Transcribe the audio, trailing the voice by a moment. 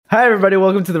Hi, everybody.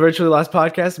 Welcome to the Virtually Lost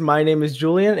podcast. My name is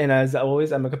Julian, and as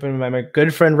always, I'm accompanied by my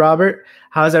good friend Robert.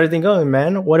 How's everything going,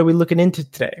 man? What are we looking into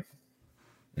today?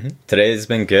 Today's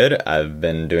been good. I've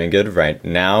been doing good. Right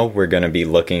now, we're going to be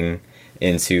looking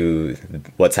into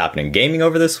what's happening gaming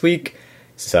over this week,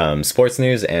 some sports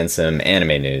news, and some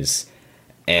anime news.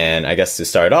 And I guess to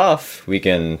start off, we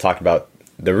can talk about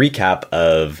the recap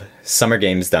of Summer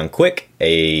Games Done Quick,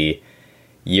 a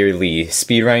yearly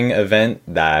speedrunning event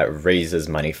that raises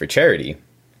money for charity.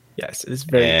 Yes, it's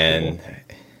very cool.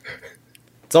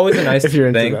 It's always a nice if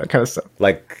you're thing. into that kind of stuff.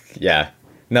 Like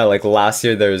last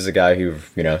year there was a guy who,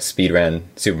 speedran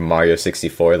Super Mario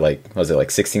 64, was it like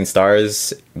 16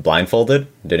 stars blindfolded,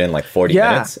 did it in like 40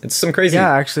 minutes. It's some crazy.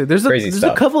 Yeah, actually, there's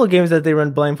stuff. A couple of games that they run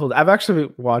blindfolded. I've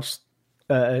actually watched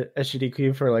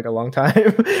SGDQ for like a long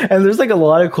time, and there's like a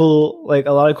lot of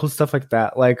cool stuff like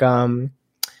that.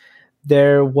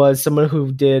 There was someone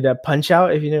who did a Punch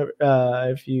Out. If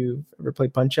you ever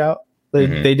played Punch Out,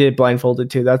 they did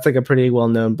blindfolded too. That's like a pretty well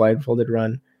known blindfolded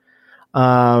run.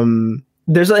 And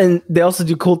they also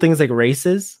do cool things like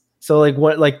races. So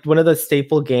one of the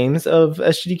staple games of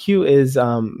SGDQ is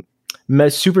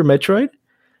Super Metroid,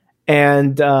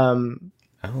 and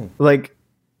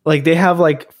they have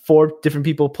like 4 different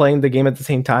people playing the game at the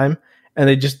same time, and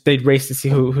they race to see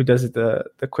who does it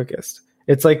the quickest.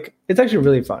 It's actually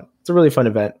really fun. It's a really fun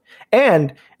event,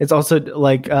 and it's also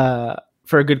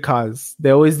for a good cause. They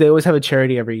always have a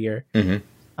charity every year,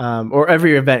 or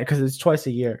every event, because it's twice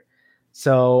a year.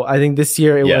 So I think this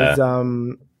year it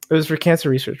was for cancer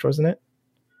research, wasn't it?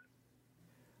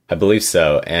 I believe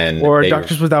so. Or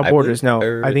Doctors Without Borders.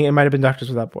 I think it might have been Doctors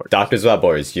Without Borders. Doctors Without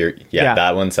Borders.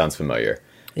 That one sounds familiar.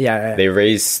 Yeah. They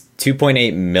raised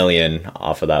 $2.8 million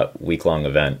off of that week-long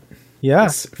event. Yeah.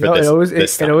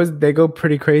 They go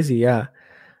pretty crazy. Yeah.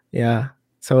 Yeah.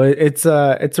 So it's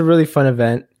a really fun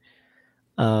event.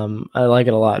 I like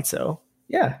it a lot. So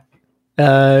yeah.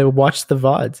 Watch the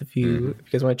VODs if you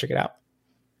guys want to check it out.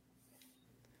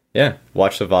 Yeah.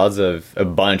 Watch the VODs of a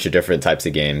bunch of different types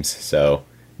of games. So,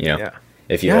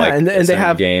 if you like they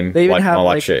have game,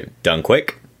 watch it done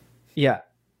quick. Yeah.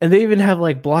 And they even have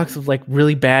like blocks of like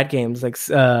really bad games, like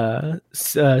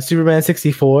Superman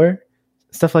 64,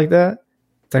 stuff like that.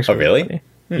 It's actually really funny.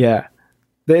 Yeah.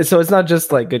 So it's not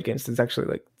just like good games. It's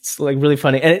actually like really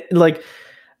funny. And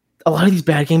a lot of these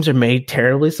bad games are made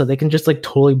terribly, so they can just like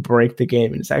totally break the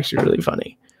game, and it's actually really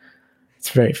funny.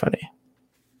 It's very funny.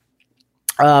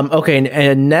 Okay,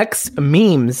 and next,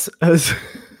 memes.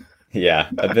 Yeah,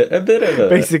 a bit of a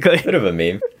basically a bit of a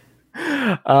meme.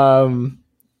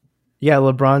 Yeah,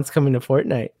 LeBron's coming to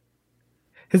Fortnite.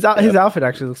 His outfit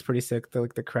actually looks pretty sick.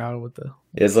 The crowd with the.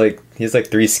 He has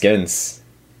 3 skins.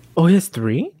 Oh, he has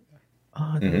 3.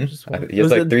 Oh, he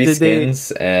has 3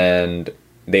 skins, and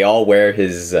they all wear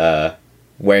his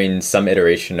wearing some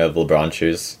iteration of LeBron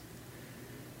shoes.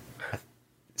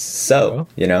 So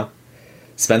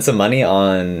spend some money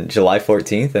on July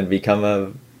 14th and become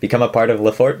a part of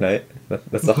LeFortnite.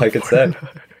 That's all I could say.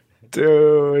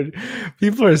 Dude,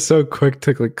 people are so quick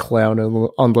to like clown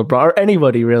on LeBron or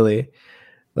anybody really.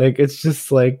 Like, it's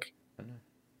just like,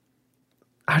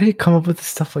 how do you come up with this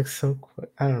stuff like so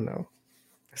quick? I don't know.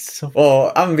 It's so.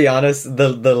 Well, I'm gonna be honest. The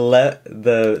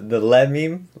le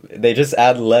meme, they just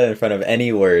add le in front of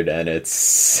any word, and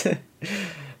it's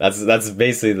that's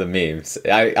basically the memes.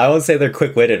 I won't say they're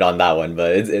quick witted on that one,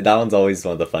 but that one's always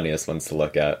one of the funniest ones to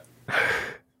look at.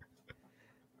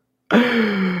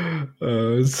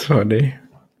 Oh, it's funny.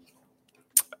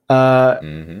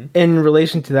 In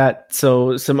relation to that,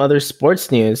 so some other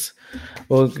sports news.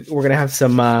 Well, we're gonna have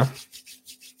some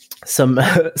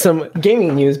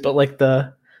gaming news, but like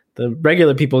the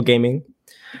regular people gaming.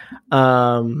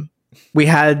 We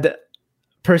had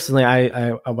personally,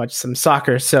 I watched some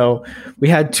soccer, so we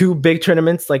had 2 big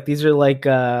tournaments. Like these are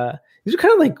kind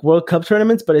of like World Cup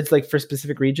tournaments, but it's like for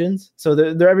specific regions. So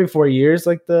they're every 4 years,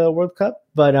 like the World Cup.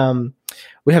 But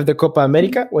we have the Copa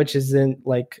America, which is in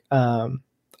like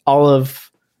all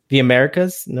of the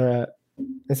Americas and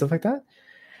stuff like that.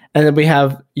 And then we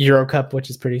have Euro Cup, which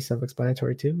is pretty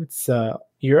self-explanatory too. It's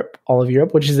Europe, all of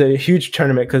Europe, which is a huge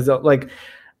tournament because like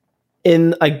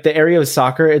in like the area of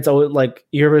soccer, it's always like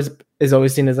Europe is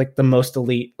always seen as like the most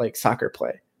elite like soccer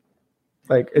play.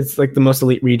 Like it's like the most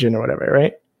elite region or whatever,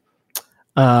 right?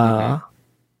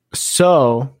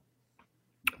 So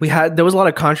there was a lot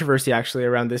of controversy actually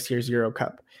around this year's Euro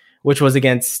Cup, which was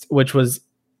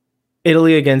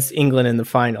Italy against England in the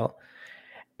final,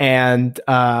 and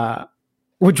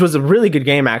which was a really good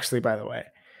game actually, by the way.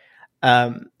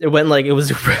 It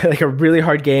was like a really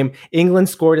hard game. England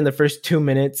scored in the first 2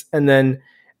 minutes, and then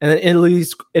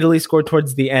Italy scored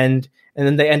towards the end, and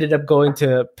then they ended up going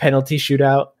to penalty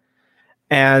shootout,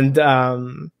 and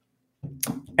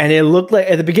it looked like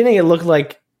at the beginning it looked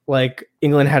like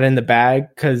England had it in the bag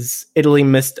because Italy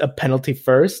missed a penalty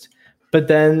first, but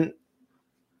then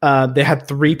they had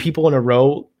 3 people in a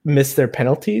row miss their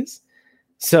penalties,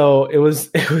 so it was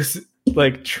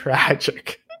like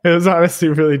tragic. It was honestly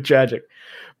really tragic.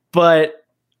 But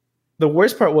the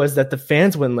worst part was that the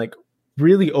fans went like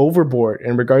really overboard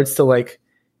in regards to like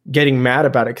getting mad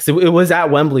about it, because it was at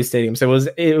Wembley Stadium, so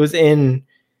it was in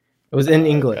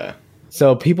England. Okay.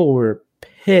 So people were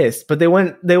pissed, but they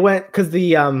went because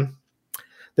the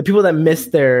people that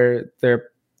missed their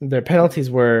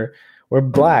penalties were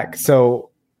black. So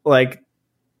like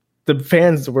the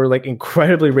fans were like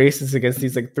incredibly racist against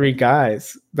these like 3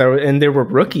 guys and they were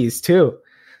rookies too.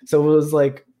 So it was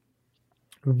like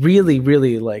really,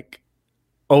 really like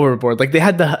overboard. Like they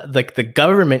had the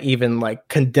government even like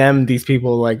condemned these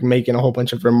people, like making a whole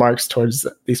bunch of remarks towards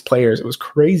these players. It was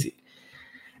crazy.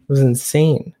 It was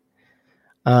insane.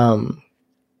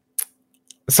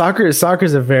 Soccer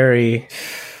is a very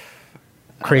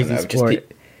crazy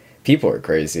sport. People are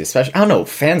crazy, especially, I don't know,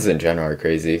 fans in general are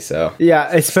crazy. So yeah,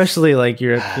 especially like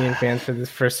European fans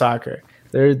for soccer.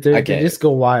 They just go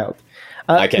wild.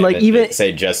 I can't like even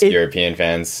say just European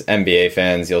fans, NBA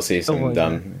fans. You'll see some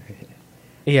dumb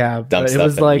stuff it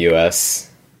was in like, the US.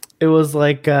 It was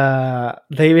like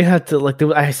they even had to like.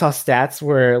 I saw stats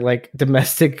where like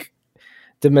domestic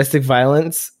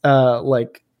violence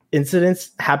like incidents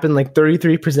happen like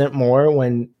 33% more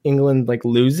when England like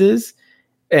loses,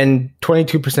 and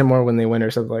 22% more when they win,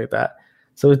 or something like that.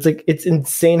 So it's like it's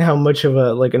insane how much of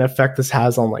a like an effect this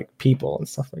has on like people and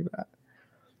stuff like that.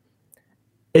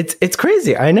 It's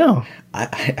crazy. I know.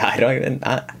 I don't even.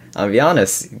 I'll be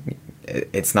honest.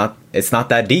 It's not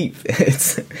that deep.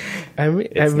 It's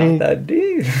not that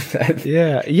deep.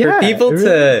 Yeah. For people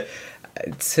to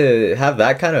have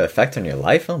that kind of effect on your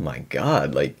life, oh my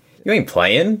god! Like, you ain't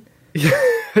playing.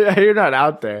 Yeah, you're not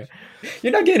out there.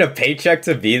 You're not getting a paycheck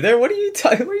to be there. What are you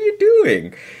What are you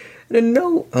doing? I didn't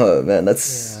know. Oh man,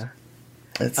 that's. Yeah.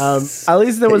 At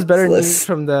least there was better news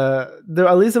from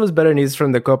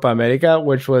the Copa America,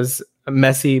 which was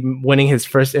Messi winning his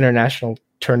first international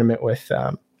tournament with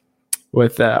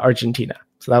Argentina.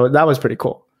 So that was pretty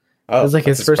cool. It was like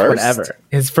his first one ever.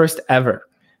 His first ever.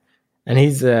 And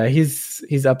he's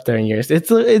up there in years.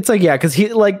 It's like, yeah, because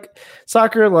he like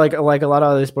soccer, like a lot of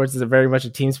other sports, is very much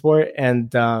a team sport,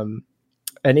 and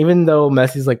even though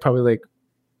Messi's like probably like,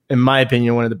 in my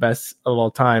opinion, one of the best of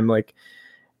all time, like,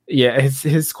 yeah,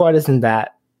 his squad isn't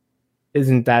that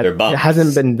it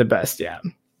hasn't been the best. Yeah,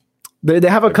 they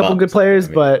have a couple good players,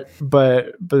 but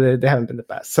they haven't been the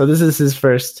best. So this is his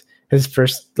first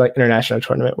like international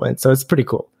tournament win. So it's pretty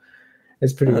cool.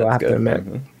 It's pretty cool, I have to admit.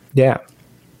 Yeah.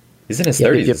 He's in his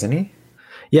 30s, isn't he?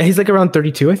 Yeah, he's like around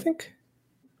 32, I think,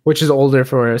 which is older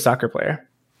for a soccer player.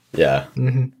 Yeah.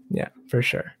 Mm-hmm. Yeah, for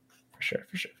sure.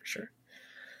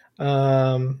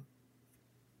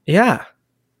 Yeah.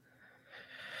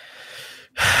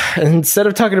 Instead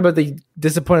of talking about the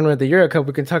disappointment with the Euro Cup,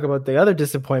 we can talk about the other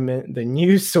disappointment, the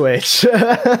new Switch.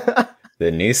 The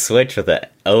new Switch with the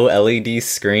OLED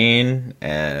screen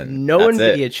and no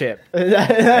NVIDIA chip. No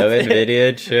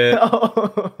NVIDIA chip.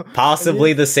 Oh.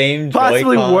 Possibly the same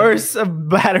possibly Joy-Con. Worse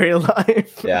battery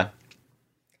life. Yeah.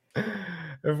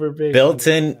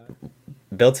 Built-in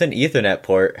Ethernet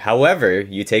port. However,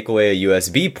 you take away a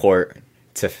USB port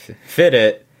to fit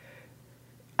it.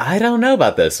 I don't know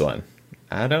about this one.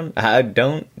 I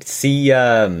don't see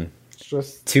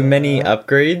just too many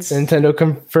upgrades. Nintendo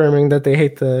confirming that they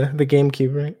hate the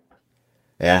GameCube, right?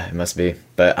 Yeah, it must be.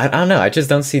 But I don't know. I just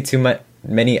don't see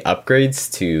many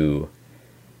upgrades to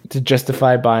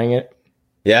justify buying it.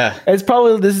 Yeah. It's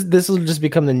probably this will just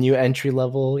become the new entry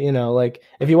level, you know, like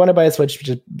if you want to buy a Switch,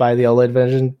 just buy the OLED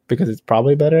version because it's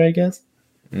probably better, I guess.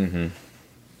 Mm-hmm.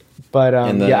 But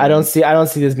I don't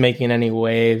see this making any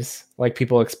waves like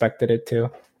people expected it to.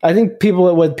 I think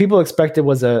what people expected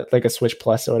was a Switch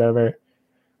Plus or whatever.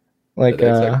 Like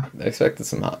they expected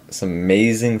some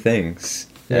amazing things.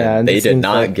 Yeah, and they did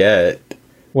not get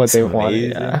what they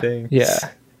wanted. Yeah.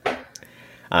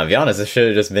 I'll be honest, this should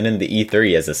have just been in the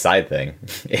E3 as a side thing.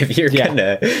 If you're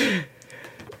gonna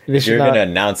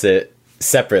announce it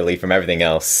separately from everything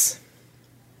else.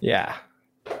 Yeah.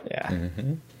 Mm-hmm.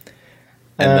 And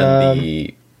then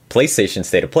the PlayStation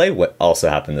State of Play also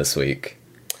happened this week.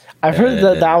 I've heard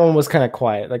that one was kind of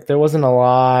quiet. Like there wasn't a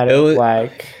lot of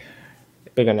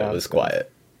big announcements. It was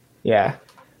quiet. Yeah.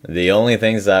 The only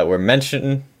things that were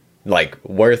mentioned, like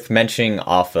worth mentioning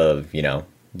off of,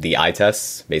 the eye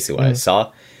tests, basically what I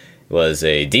saw, was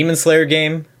a Demon Slayer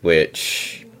game,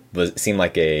 which seemed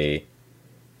like a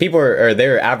people are they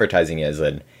were advertising it as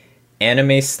an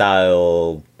anime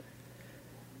style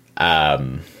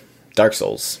Dark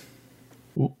Souls.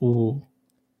 Ooh.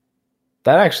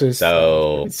 That actually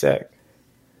sounds pretty sick.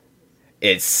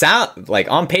 It sound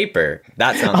like on paper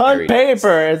that sounds on very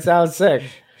paper it sounds sick.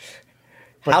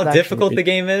 But how difficult the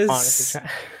game is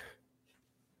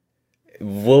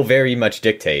will very much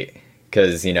dictate,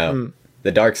 because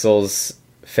the Dark Souls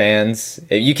fans,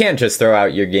 you can't just throw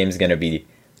out your game's gonna be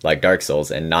like Dark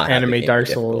Souls and not have anime the game Dark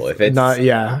difficult. Souls. If it's not,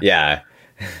 yeah.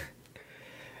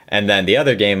 And then the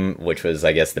other game, which was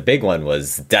I guess the big one,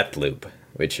 was Deathloop,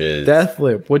 which we've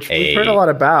heard a lot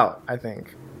about. I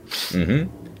think.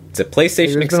 It's a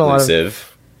PlayStation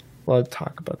exclusive. A lot of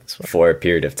talk about this one for a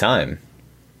period of time.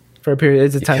 For a period,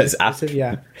 it's a time exclusive.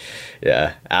 Yeah.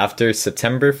 After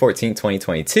September 14th,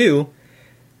 2022,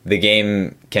 the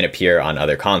game can appear on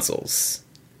other consoles.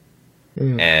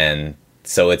 And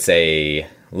so it's a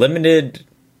limited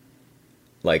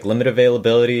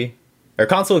availability, or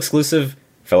console exclusive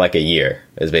for like a year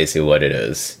is basically what it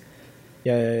is.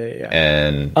 Yeah.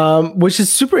 And which is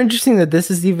super interesting that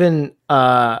this is even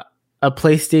a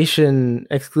PlayStation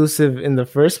exclusive in the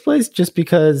first place, just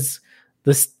because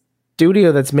the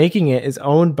studio that's making it is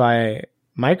owned by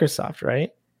Microsoft,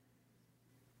 right?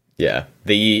 Yeah.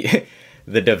 The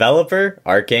developer,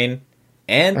 Arcane,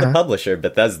 and the publisher,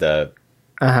 Bethesda,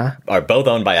 are both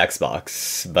owned by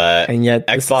Xbox. But and yet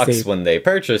Xbox, when they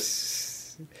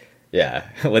purchased it, they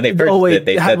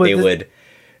said they would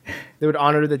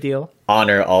honor the deal.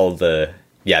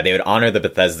 They would honor the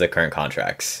Bethesda current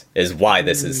contracts, is why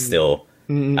this is still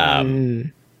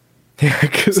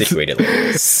situated like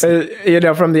this.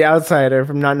 From the outsider,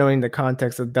 from not knowing the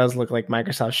context, it does look like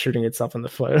Microsoft shooting itself in the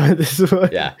foot.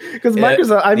 Yeah, because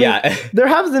Microsoft. There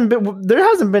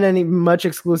hasn't been any much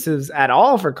exclusives at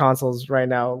all for consoles right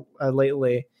now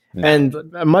lately, and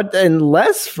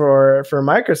less for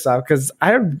Microsoft. Because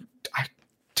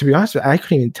to be honest with you, I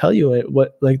couldn't even tell you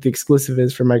what like the exclusive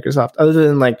is for Microsoft, other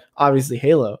than like obviously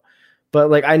Halo. But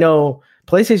like I know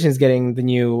PlayStation is getting the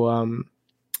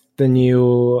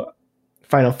new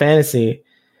Final Fantasy,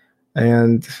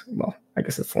 and well, I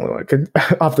guess that's the only one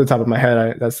off the top of my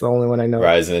head. That's the only one I know.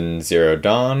 Horizon Zero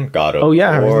Dawn, God of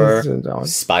War,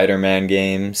 Spider-Man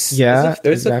games. Yeah,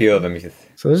 there's a few of them.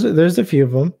 So there's a few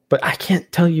of them, but I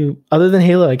can't tell you, other than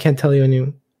Halo, I can't tell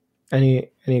you any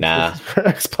for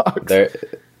Xbox.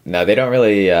 They don't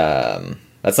really.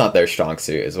 That's not their strong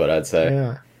suit, is what I'd say.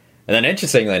 Yeah. And then,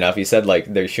 interestingly enough, you said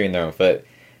like they're shooting their own foot.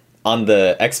 On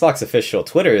the Xbox official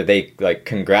Twitter, they like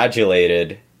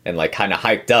congratulated and like kind of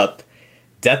hyped up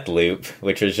Deathloop,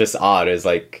 which was just odd. It was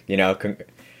like,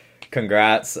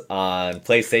 congrats on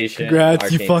PlayStation,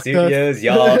 Arcane Studios.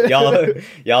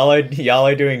 Y'all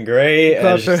are doing great. You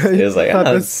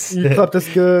thought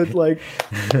this good. Like,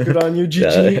 good on you,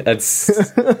 GG.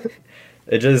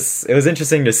 It was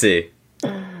interesting to see.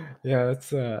 Yeah,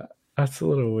 that's a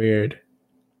little weird.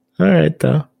 All right,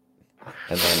 though.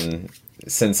 And then,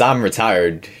 since I'm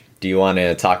retired, do you want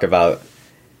to talk about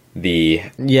the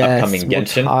upcoming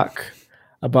Genshin? We'll talk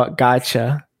about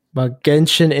about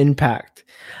Genshin Impact.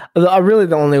 Really,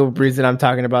 the only reason I'm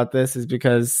talking about this is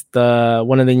because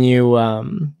one of the new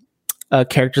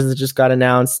characters that just got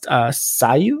announced,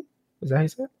 Sayu, is that how you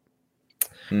say it?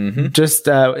 Mm-hmm. Just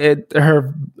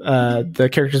the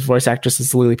character's voice actress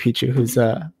is Lily Pichu, who's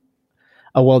a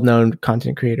well-known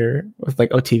content creator with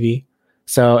like OTV.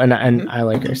 So and I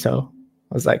like her, so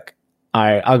I was like, all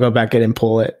right, I'll go back in and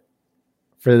pull it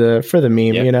for the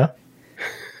meme,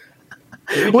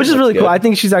 which is really cool. I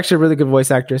think she's actually a really good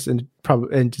voice actress and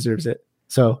deserves it.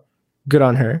 So good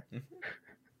on her.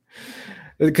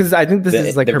 Because I think this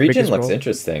is like the her region biggest looks role.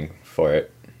 interesting for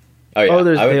it. Oh yeah,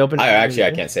 I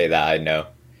can't say that I know.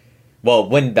 Well,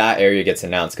 when that area gets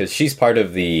announced, because she's part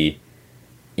of the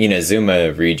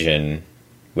Inazuma region,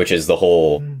 which is the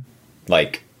whole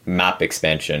like map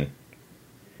expansion.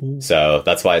 Ooh. So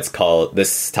that's why it's called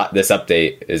this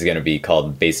update is going to be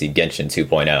called basically Genshin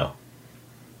 2.0.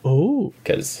 Oh,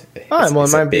 because it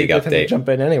might be a big update. To jump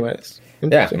in, anyways.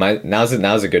 Yeah,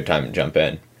 now's a good time to jump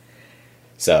in.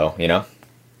 So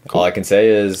all I can say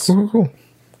is cool.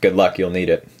 Good luck. You'll need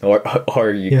it, or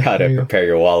you gotta prepare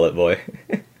your wallet, boy.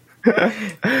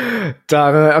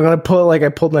 Dog, I'm gonna pull like I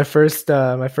pulled my first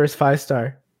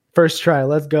 5-star first try.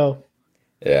 Let's go.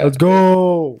 Yeah, let's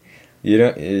go. You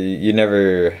don't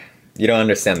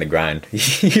understand the grind.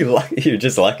 You're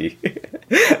just lucky.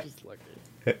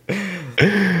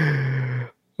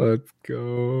 Let's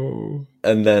go.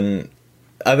 And then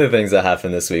other things that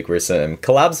happened this week were some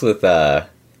collabs with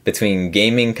between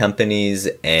gaming companies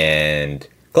and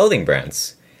clothing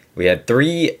brands. We had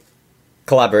 3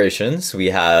 collaborations. We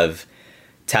have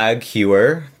Tag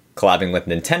Heuer collabing with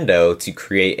Nintendo to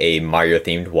create a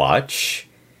Mario-themed watch.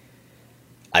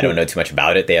 I don't know too much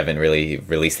about it. They haven't really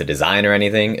released the design or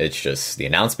anything. It's just the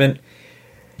announcement.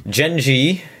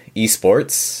 Genji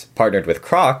Esports partnered with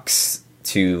Crocs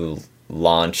to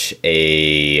launch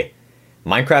a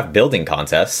Minecraft building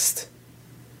contest.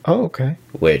 Oh, okay.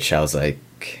 Which I was like,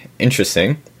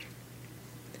 interesting.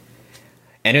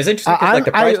 And it was interesting because like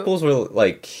the prize pools were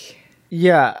like...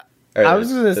 Yeah. I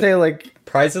was going to say like...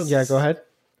 Prizes... Yeah, go ahead.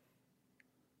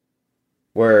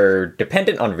 Were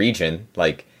dependent on region.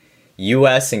 Like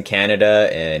US and Canada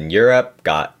and Europe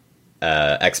got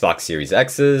Xbox Series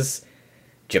X's.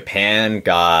 Japan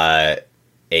got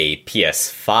a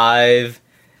PS5.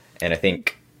 And I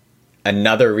think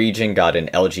another region got an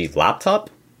LG laptop.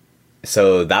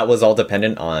 So that was all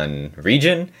dependent on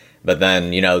region. But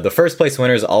then, you know, the first place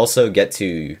winners also get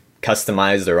to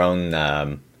customize their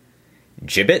own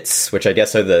gibbets, which I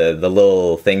guess are the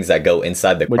little things that go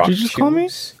inside the Crocs shoes. What did you just call me?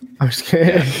 I'm just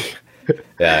kidding.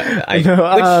 Yeah, I'm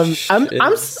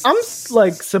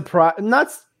like surprised.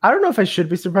 I don't know if I should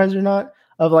be surprised or not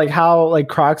of like how like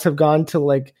Crocs have gone to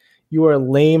like you are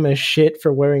lame as shit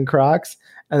for wearing Crocs,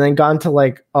 and then gone to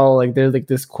like oh like they're like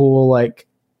this cool like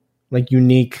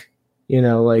unique, you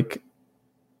know, like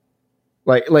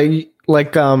they're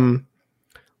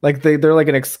like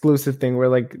an exclusive thing where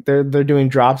like they're doing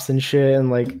drops and shit and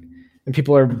like and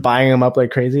people are buying them up like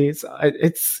crazy. It's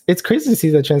crazy to see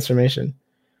that transformation.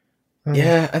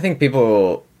 Yeah, I think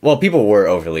people were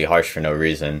overly harsh for no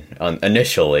reason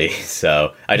initially.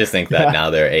 So I just think that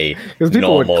now they're a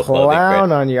normal would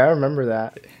clown on you. I remember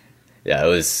that. Yeah, it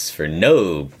was for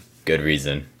no good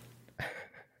reason.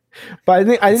 But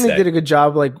I think they did a good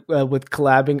job like with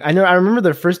collabing. I remember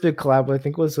their first big collab. I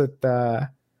think was with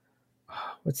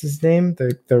what's his name?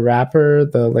 The rapper,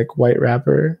 the like white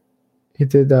rapper. He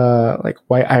did like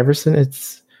White Iverson.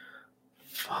 It's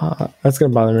that's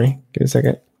gonna bother me. Give me a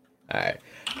second. All right,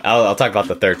 I'll talk about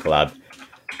the third collab.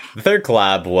 The third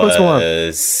collab was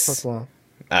Post Malone.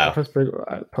 Oh, Post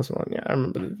Malone. Yeah, I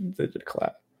remember they did a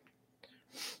collab.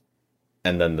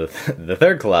 And then the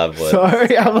third collab was...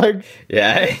 Sorry, I'm like...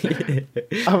 Yeah.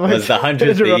 was the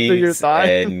 100 Thieves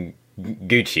and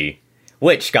Gucci,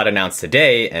 which got announced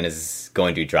today and is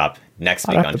going to drop next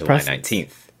week on July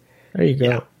 19th. There you go.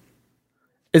 Yeah.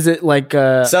 Is it like...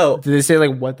 so, did they say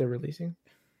like what they're releasing?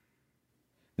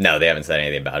 No, they haven't said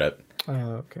anything about it. Oh,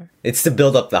 okay. It's to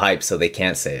build up the hype so they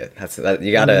can't say it.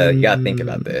 You gotta think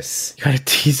about this. You gotta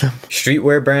tease them.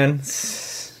 Streetwear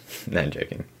brands? No, I'm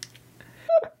joking.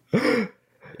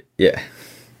 Yeah,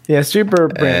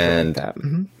 streetwear brand and like that.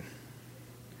 Mm-hmm.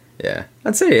 Yeah,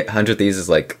 I'd say 100 Thieves is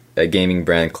like a gaming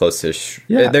brand close-ish.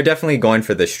 Yeah. They're definitely going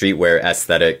for the streetwear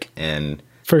aesthetic and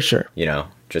for sure, you know,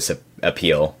 just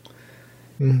appeal.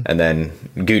 Mm. And then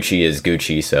Gucci is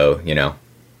Gucci, so you know,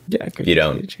 yeah. If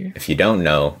you don't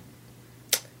know,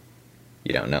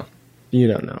 you don't know. You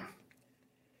don't know.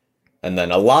 And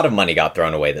then a lot of money got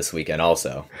thrown away this weekend.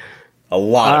 Also, a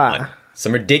lot of money.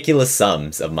 Some ridiculous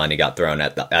sums of money got thrown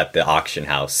at the auction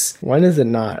house. When is it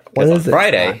not? When is on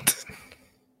Friday,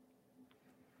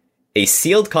 a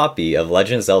sealed copy of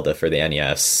Legend of Zelda for the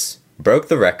NES broke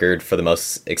the record for the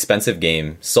most expensive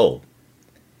game sold.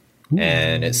 Ooh.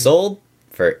 And it sold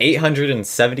for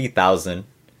 $870,000.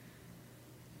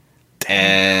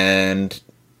 And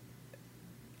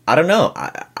I don't know.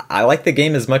 I like the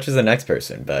game as much as the next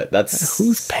person, but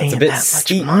who's paying that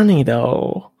much money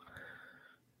though?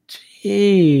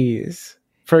 Jeez.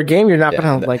 For a game you're not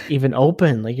gonna like even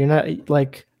open. Like you're not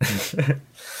like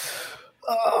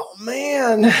oh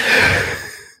man.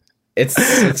 It's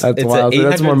wild.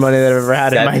 That's more money than I've ever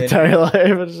had in my entire life.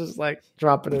 It's just like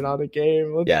dropping it on a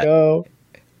game. Let's go.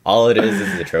 All it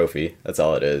is the trophy. That's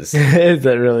all it is.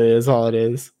 That really is all it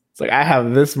is. It's like I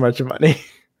have this much money.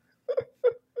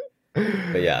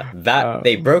 But yeah,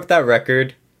 they broke that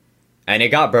record and it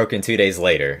got broken 2 days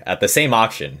later at the same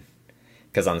auction.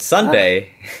 Because on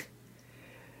Sunday,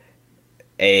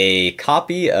 a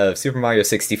copy of Super Mario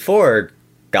 64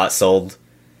 got sold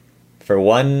for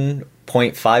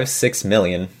 $1.56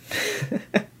 million.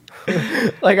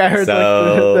 Like I heard like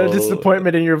the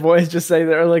disappointment in your voice just saying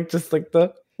there, like just like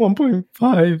the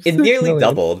 1.5. It nearly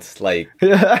doubled. Like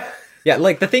yeah,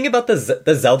 like the thing about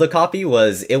the Zelda copy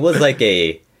was it was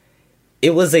a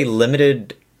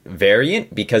limited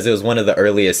variant because it was one of the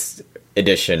earliest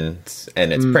editions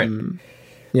and its print.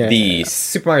 Yeah,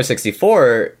 Super Mario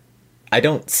 64, I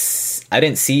didn't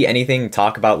see anything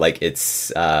talk about like it's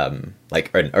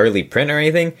like an early print or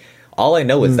anything. All I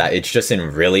know is that it's just in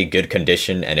really good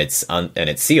condition and it's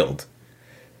sealed.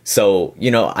 So, you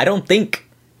know, I don't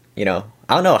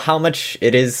know how much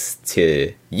it is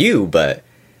to you, but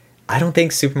I don't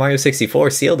think Super Mario 64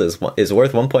 sealed is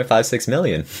worth 1.56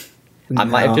 million. I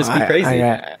might just be crazy.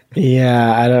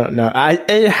 Yeah, I don't know.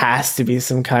 It has to be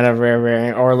some kind of rare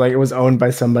variant, or like it was owned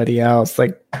by somebody else.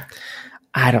 Like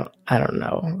I don't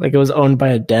know. Like it was owned by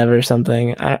a dev or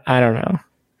something. I don't know.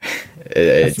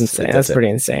 That's insane. That's pretty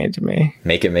insane to me.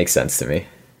 Make it make sense to me.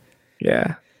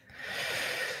 Yeah.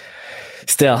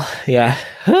 Still, yeah.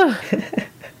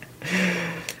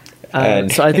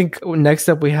 So I think next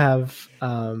up we have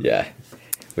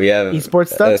we have esports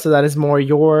stuff. So that is more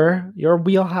your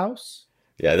wheelhouse.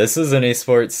 Yeah, this is an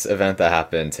esports event that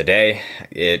happened today.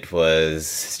 It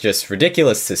was just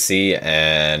ridiculous to see,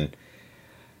 and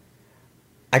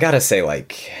I gotta say,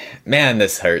 like, man,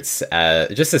 this hurts.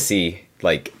 Just to see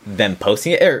like them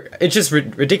posting it. It's just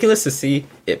ridiculous to see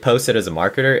it posted as a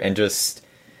marketer, and just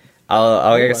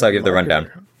I guess I'll give the rundown.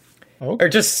 Okay. Or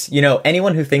just,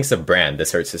 anyone who thinks of brand,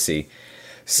 this hurts to see.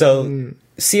 So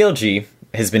CLG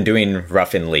has been doing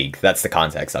Rough in League. That's the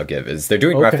context I'll give. Is they're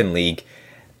doing Rough in League.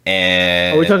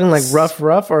 And are we talking like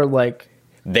rough or like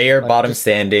they are like bottom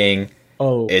standing?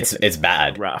 Oh, okay. It's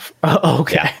bad. Rough. Oh,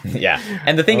 okay. Yeah.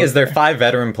 And the thing is, they're 5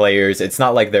 veteran players. It's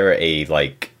not like they're a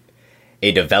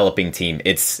developing team.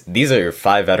 These are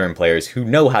 5 veteran players who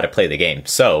know how to play the game.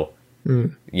 So,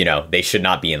 they should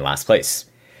not be in last place.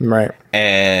 Right.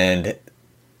 And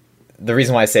the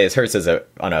reason why I say it hurts is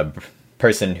on a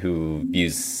person who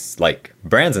views like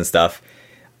brands and stuff.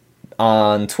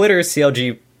 On Twitter,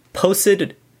 CLG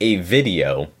posted a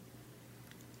video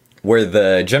where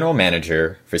the general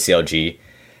manager for CLG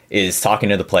is talking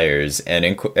to the players,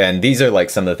 and these are like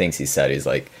some of the things he said. He's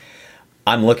like,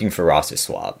 I'm looking for roster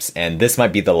swaps, and this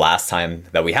might be the last time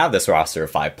that we have this roster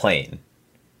of 5 playing.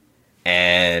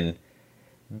 And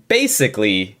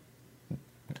basically,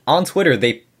 on Twitter,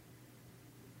 they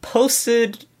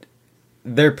posted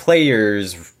their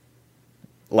players,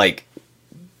 like,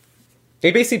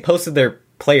 they basically posted their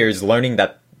players learning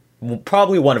that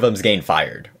probably one of them's getting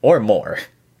fired or more.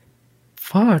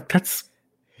 Fuck, that's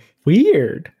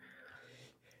weird.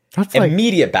 That's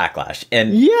immediate backlash,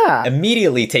 and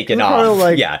immediately taken off.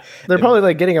 They're probably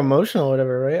like getting emotional or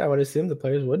whatever, right? I would assume the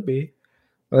players would be,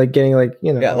 or like getting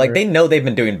they know they've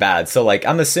been doing bad. So like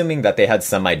I'm assuming that they had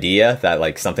some idea that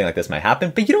like something like this might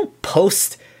happen, but you don't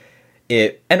post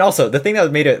it. And also the thing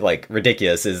that made it like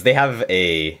ridiculous is they have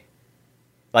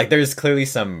there's clearly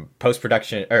some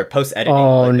post-production or post-editing.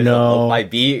 Oh, there's no. a lo-fi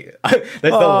beat. There's the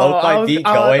lo-fi beat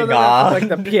going off. Like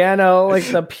the piano,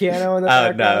 in the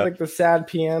background, like the sad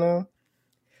piano.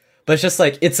 But it's just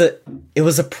like, it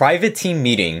was a private team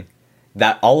meeting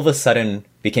that all of a sudden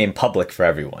became public for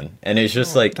everyone. And it's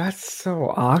just like... That's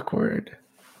so awkward.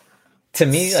 To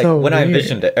me, like when I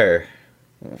envisioned it, or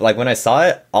like when I saw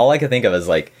it, all I could think of is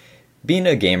like, being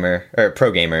a gamer, or a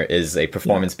pro gamer, is a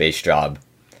performance-based job.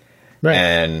 Right.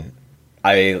 And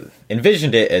I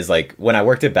envisioned it as like when I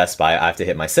worked at Best Buy, I have to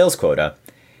hit my sales quota.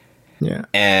 Yeah.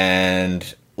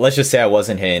 And let's just say I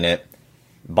wasn't hitting it.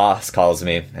 Boss calls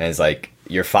me and is like,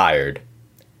 "You're fired."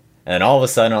 And then all of a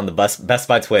sudden on the Best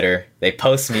Buy Twitter, they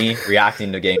post me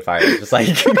reacting to getting fired. It's just like,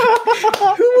 who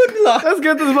would not? That's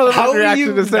good. This motherfucker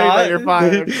reaction to say that you're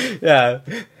fired. Yeah.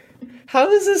 How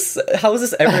is this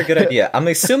ever a good idea? I'm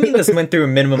assuming this went through a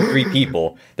minimum 3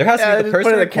 people. There has to be the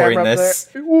person recording this.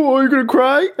 Oh, are you gonna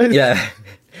cry? Yeah.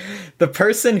 The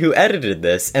person who edited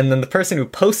this, and then the person who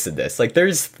posted this. Like,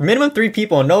 there's minimum 3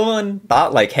 people, and no one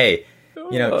thought, like, hey,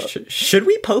 should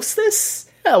we post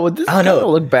this? Yeah, would this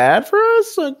look bad for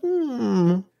us? Like,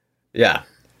 Yeah.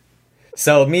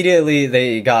 So immediately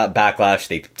they got backlash.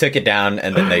 They took it down,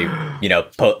 and then they,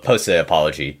 posted an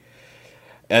apology.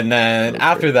 And then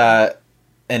after that,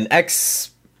 an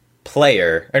ex-coach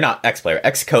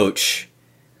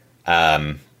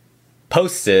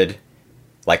posted,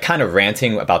 like, kind of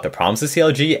ranting about the problems of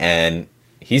CLG, and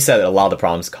he said that a lot of the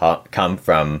problems come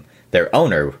from their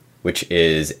owner, which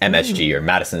is MSG, or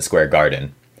Madison Square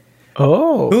Garden.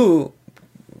 Oh. Who,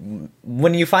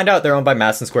 when you find out they're owned by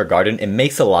Madison Square Garden, it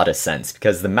makes a lot of sense,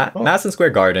 because the Madison Square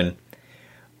Garden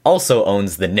also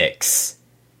owns the Knicks.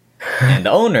 And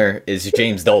the owner is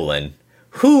James Dolan,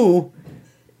 who,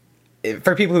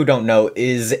 for people who don't know,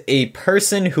 is a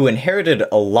person who inherited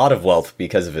a lot of wealth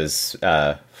because of his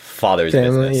father's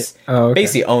business. Oh, okay.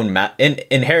 Basically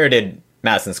inherited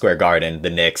Madison Square Garden, the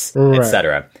Knicks,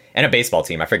 etc. And a baseball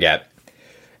team, I forget.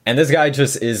 And this guy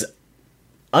just is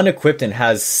unequipped and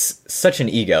has such an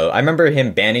ego. I remember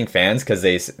him banning fans because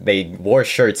they wore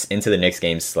shirts into the Knicks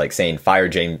games, like saying "fire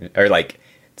James," or like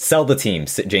 "sell the team."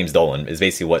 James Dolan is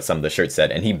basically what some of the shirts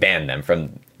said, and he banned them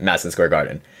from Madison Square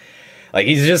Garden. Like,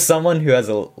 he's just someone who has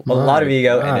a lot of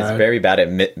ego and is very bad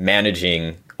at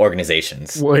managing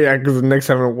organizations. Well, yeah, because the Knicks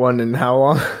haven't won in how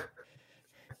long?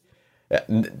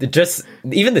 Just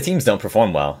even the teams don't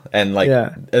perform well, and like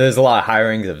there's a lot of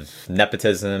hiring of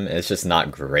nepotism. It's just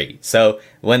not great. So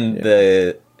when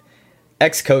the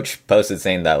ex-coach posted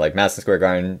saying that like Madison Square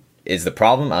Garden is the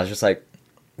problem, I was just like,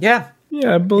 yeah,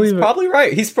 I believe he's probably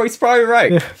right. He's probably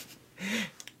right.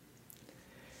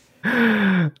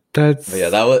 That's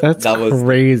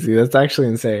crazy. That's actually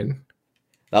insane.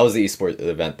 That was the esports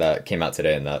event that came out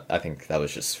today, and that I think that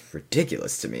was just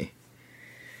ridiculous to me.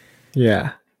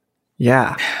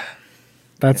 Yeah,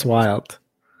 that's wild.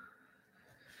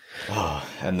 Oh,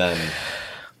 and then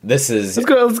this is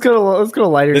let's go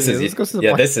lighter. This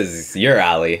is your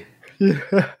alley.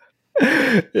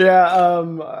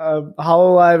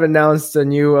 HoloLive announced a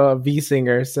new V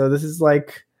Singer. So this is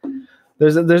like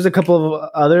there's a couple of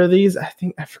other of these. I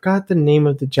think I forgot the name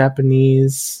of the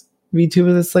Japanese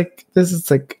VTuber.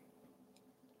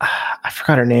 I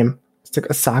forgot her name. It's like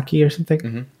Asaki or something.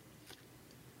 Mm-hmm.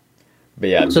 But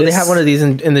yeah, so they have one of these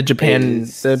in the Japan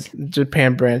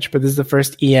branch, but this is the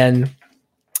first EN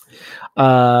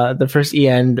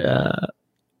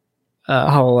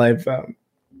HoloLive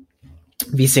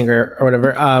V Singer or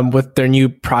whatever with their new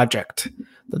project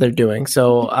that they're doing.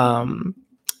 So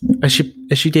is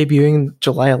she debuting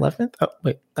July 11th? Oh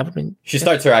wait, that would mean she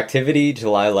starts her activity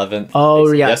July 11th.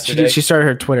 Oh yeah, she started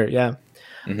her Twitter. Yeah,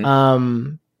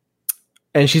 mm-hmm.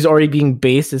 And she's already being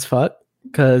based as fuck.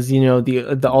 Because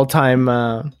the all time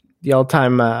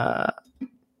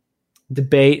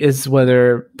debate is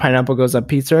whether pineapple goes on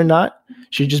pizza or not.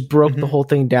 She just broke the whole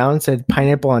thing down, said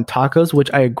pineapple on tacos, which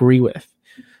I agree with.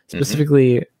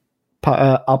 Specifically,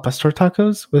 al pastor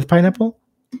tacos with pineapple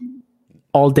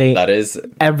all day. That is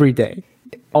every day,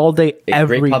 all day,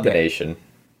 every great combination. Day.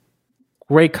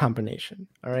 Great combination.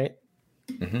 All right,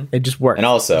 It just works. And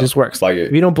also, it just works.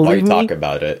 If you don't believe me, talk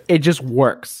about it, it just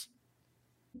works.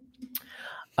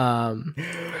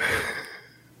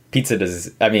 Pizza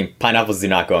does. I mean, pineapples do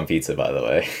not go on pizza. By the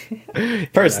way,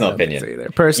 personal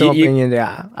opinion. Personal opinion.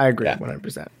 Yeah, I agree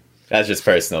 100%. That's just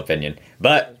personal opinion.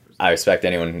 But I respect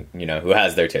anyone who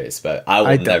has their taste. But I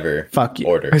will never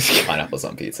order pineapples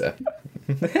on pizza.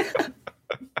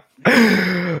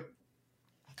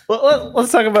 Well,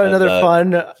 let's talk about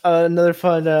another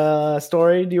fun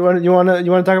story. Do you want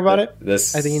to talk about it?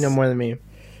 This I think you know more than me.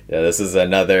 Yeah, this is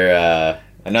another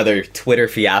Twitter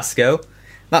fiasco.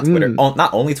 Not Twitter,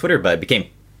 not only Twitter, but it became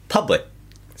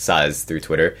public-sized through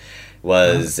Twitter.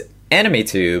 Was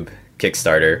AnimeTube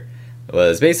Kickstarter.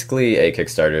 Was basically a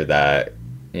Kickstarter that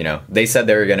they said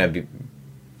they were gonna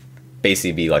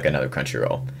basically be like another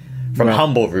Crunchyroll. From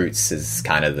humble roots is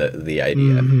kind of the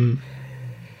idea. Mm-hmm.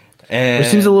 And it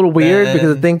seems a little weird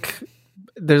because I think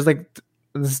there's like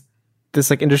this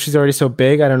like industry's already so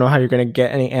big. I don't know how you're gonna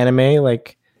get any anime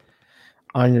like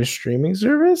on your streaming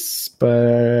service,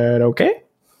 but okay.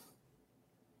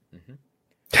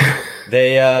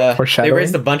 They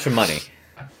raised a bunch of money.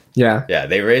 Yeah,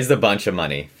 they raised a bunch of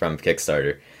money from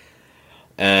Kickstarter,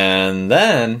 and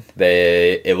then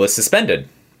it was suspended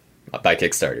by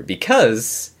Kickstarter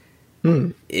because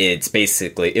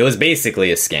it was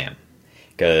basically a scam.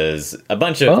 Because a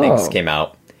bunch of things came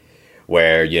out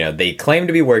where they claimed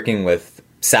to be working with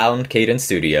Sound Cadence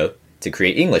Studio to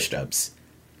create English dubs.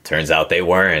 Turns out they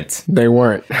weren't.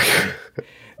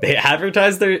 They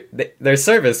advertised their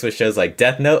service with shows like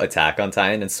Death Note, Attack on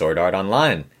Titan, and Sword Art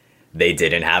Online. They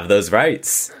didn't have those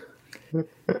rights.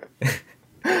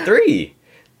 3.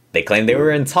 They claimed they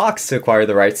were in talks to acquire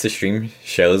the rights to stream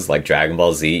shows like Dragon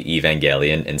Ball Z,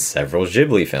 Evangelion, and several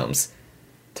Ghibli films.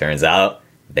 Turns out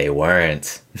they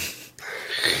weren't.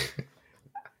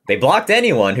 They blocked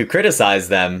anyone who criticized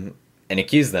them and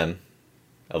accused them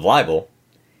of libel.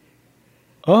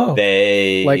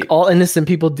 Like all innocent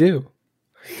people do.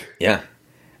 Yeah.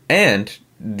 And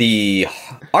the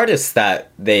artists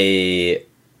that they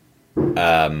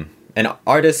had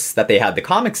the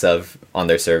comics of on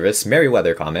their service,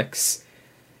 Merryweather Comics,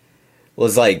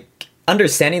 was like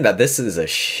understanding that this is a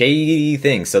shady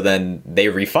thing. So then they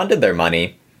refunded their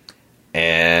money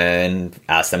and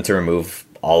asked them to remove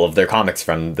all of their comics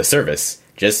from the service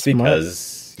just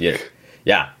because.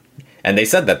 Yeah. And they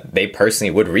said that they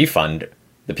personally would refund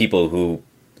the people who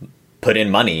put in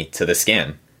money to the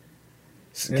scam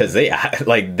because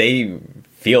they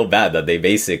feel bad that they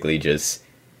basically just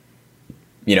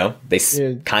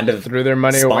kind of threw their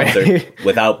money away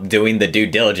without doing the due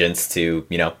diligence to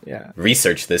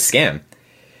research this scam,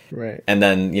 right? And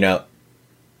then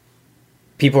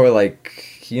people were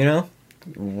like,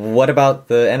 what about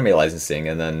the anime licensing?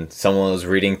 And then someone was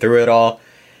reading through it all,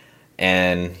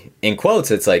 and in quotes,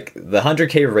 it's like the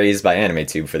 100K raised by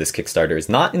AnimeTube for this Kickstarter is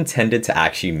not intended to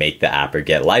actually make the app or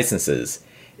get licenses.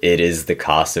 It is the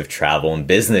cost of travel and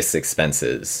business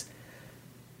expenses.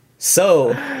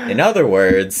 So, in other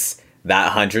words,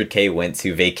 that 100K went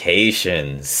to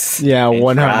vacations. Yeah,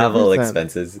 100%. Travel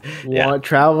expenses. Yeah.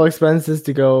 Travel expenses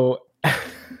to go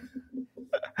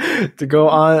to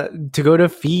go to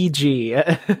Fiji.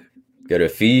 Go to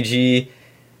Fiji,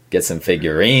 get some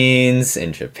figurines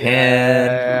in Japan.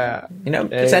 Yeah. You know,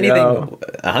 just anything.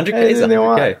 100K is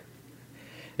 100K.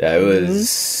 Yeah, it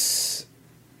was.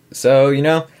 So, you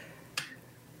know,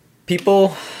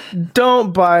 people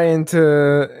don't buy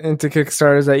into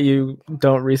Kickstarters that you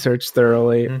don't research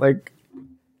thoroughly. Like,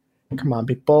 come on,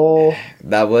 people.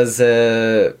 That was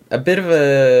a bit of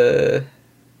a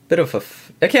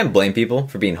I can't blame people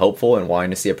for being hopeful and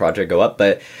wanting to see a project go up,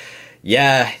 but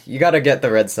yeah, you gotta get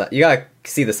the red sign. You gotta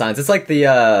see the signs. It's like the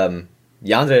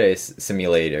Yandere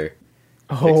simulator.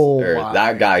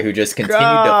 That guy who just continued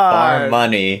to farm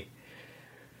money.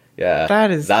 Yeah,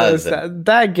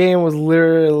 that game was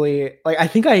literally like, I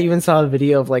think I even saw a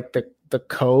video of like the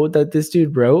code that this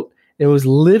dude wrote. It was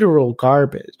literal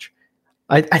garbage.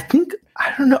 I think,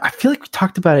 I don't know. I feel like we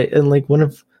talked about it in like one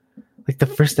of like the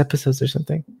first episodes or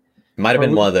something. Might have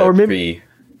been one of the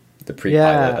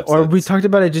pre-pilot episodes. Or we talked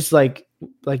about it just like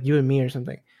you and me or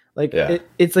something. Like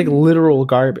it's like literal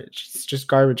garbage. It's just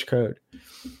garbage code.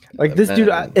 Like this dude,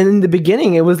 and in the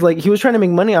beginning, it was like he was trying to make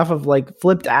money off of like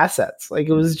flipped assets. Like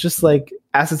it was just like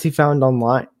assets he found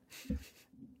online,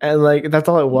 and like that's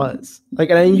all it was. Like,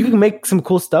 and you can make some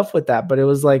cool stuff with that, but it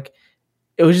was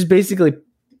just basically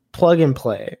plug and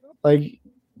play, like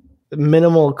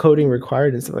minimal coding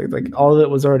required and stuff. Like all of it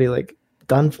was already like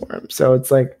done for him. So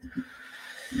it's like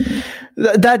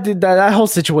that whole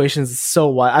situation is so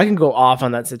wild. I can go off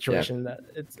on that situation. That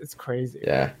it's crazy.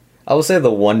 Yeah. I will say the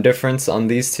one difference on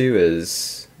these two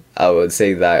is, I would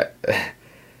say that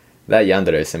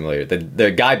Yandere simulator, the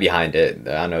guy behind it,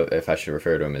 I don't know if I should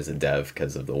refer to him as a dev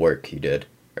because of the work he did,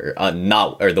 or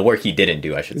the work he didn't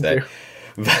do, I should say.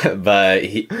 But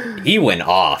he went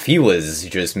off. He was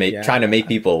just trying to make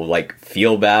people like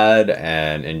feel bad,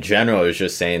 and in general, it was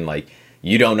just saying like,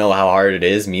 you don't know how hard it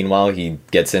is. Meanwhile, he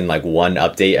gets in like one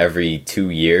update every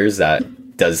 2 years that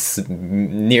does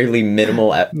nearly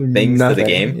minimal things to the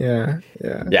game.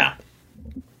 Yeah.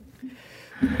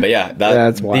 But yeah,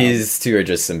 that's wild. These two are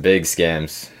just some big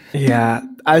scams. Yeah,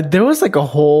 there was like a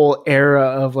whole era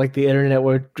of like the internet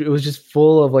where it was just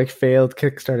full of like failed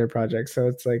Kickstarter projects. So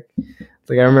it's like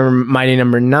I remember Mighty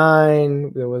Number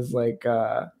 9. There was like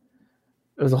it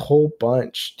was a whole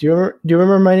bunch. Do you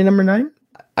remember Mighty Number 9?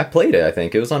 I played it. I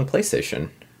think it was on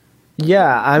PlayStation.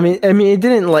 Yeah, I mean, it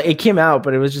didn't like it came out,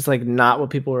 but it was just like not what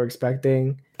people were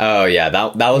expecting. Oh yeah,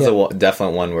 that was a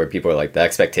definite one where people were like, the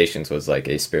expectations was like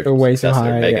a spiritual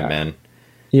successor, Mega Man.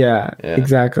 Yeah,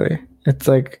 exactly. It's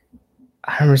like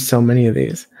I remember so many of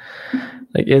these.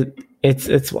 Like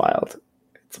it's wild.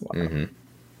 It's wild.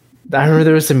 Mm-hmm. I remember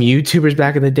there was some YouTubers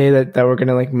back in the day that were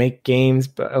gonna like make games,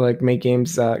 but like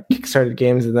Kickstarted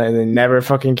games, and they never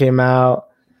fucking came out.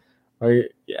 Or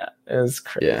yeah, it was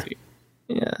crazy.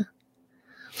 Yeah.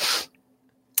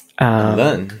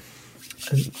 Then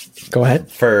go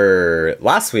ahead. For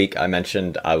last week, I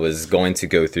mentioned I was going to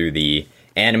go through the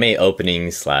anime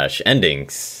openings /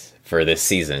 endings for this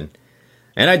season,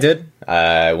 and I did.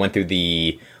 I went through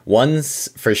the ones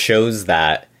for shows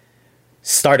that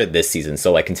started this season,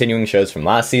 so like continuing shows from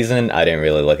last season. I didn't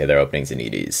really look at their openings and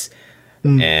EDs,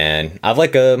 and I have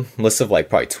like a list of like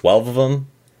probably 12 of them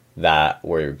that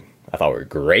I thought were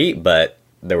great, but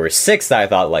there were 6 that I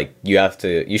thought like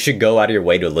you should go out of your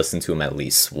way to listen to them at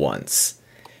least once.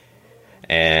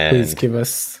 And please give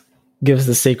us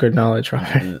the sacred knowledge,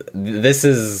 Robert. This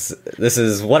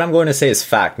is what I'm going to say is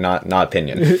fact, not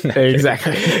opinion.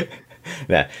 Exactly.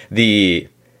 Yeah, the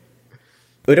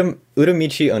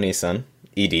Uramichi Onisan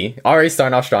ED, already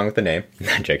starting off strong with the name.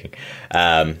 Not joking.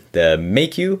 The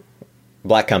Make You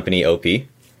Black Company OP.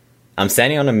 I'm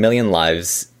Standing on a Million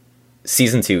Lives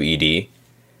Season 2 ED.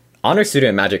 Honor Student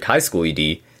at Magic High School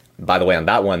ED. By the way, on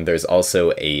that one, there's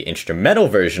also a instrumental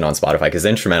version on Spotify because the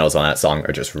instrumentals on that song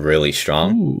are just really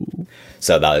strong. Ooh.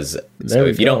 So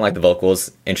if you don't like the vocals,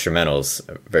 instrumentals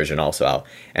version also out.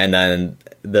 And then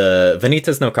the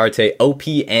Vanitas no Carte OP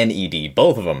and ED,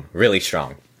 both of them really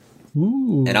strong.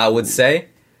 Ooh. And I would say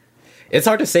it's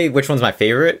hard to say which one's my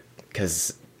favorite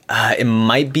because it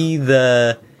might be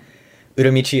the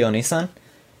Uramichi Onisan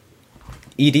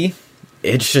ED.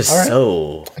 It's just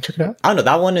so. I'll check it out. I don't know.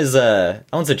 That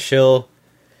one's a chill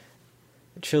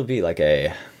beat, like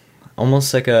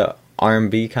almost like a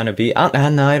R&B kind of beat. I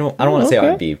don't want to say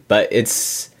R&B, but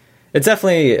it's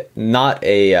definitely not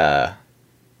a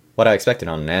what I expected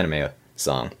on an anime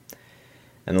song.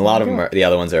 and a lot of them the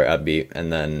other ones are upbeat.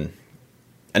 And then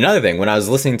another thing, when I was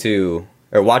listening to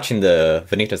or watching the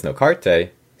Vanitas no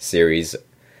Carte series,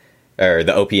 or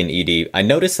the OP and ED, I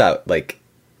noticed that like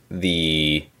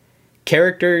the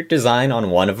character design on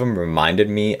one of them reminded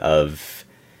me of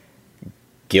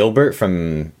Gilbert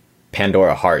from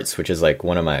Pandora Hearts, which is like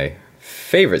one of my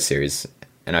favorite series.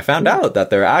 And I found out that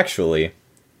they're actually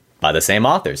by the same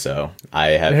author, so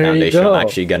I have foundation I'm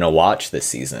actually gonna watch this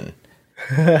season.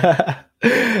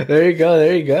 There you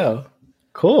go.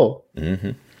 Cool.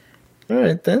 Mm-hmm. All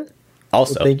right then.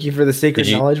 Also, well, thank you for the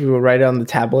sacred knowledge. We will write it on the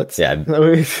tablets. Yeah.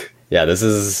 Yeah, this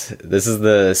is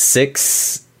the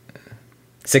six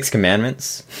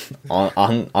commandments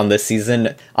on this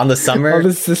season, on the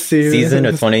summer season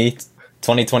of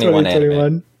 2021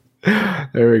 anime.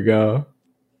 There we go.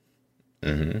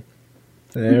 Mm-hmm.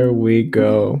 There we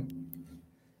go.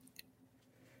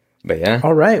 But yeah.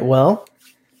 All right. Well,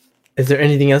 is there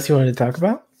anything else you wanted to talk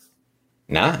about?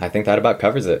 Nah, I think that about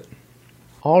covers it.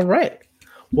 All right.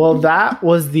 Well, that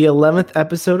was the 11th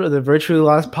episode of the Virtually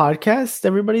Lost podcast,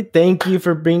 everybody. Thank you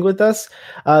for being with us.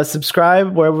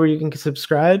 Subscribe wherever you can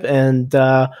subscribe, and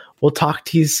we'll talk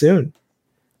to you soon.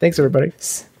 Thanks, everybody.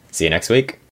 See you next week.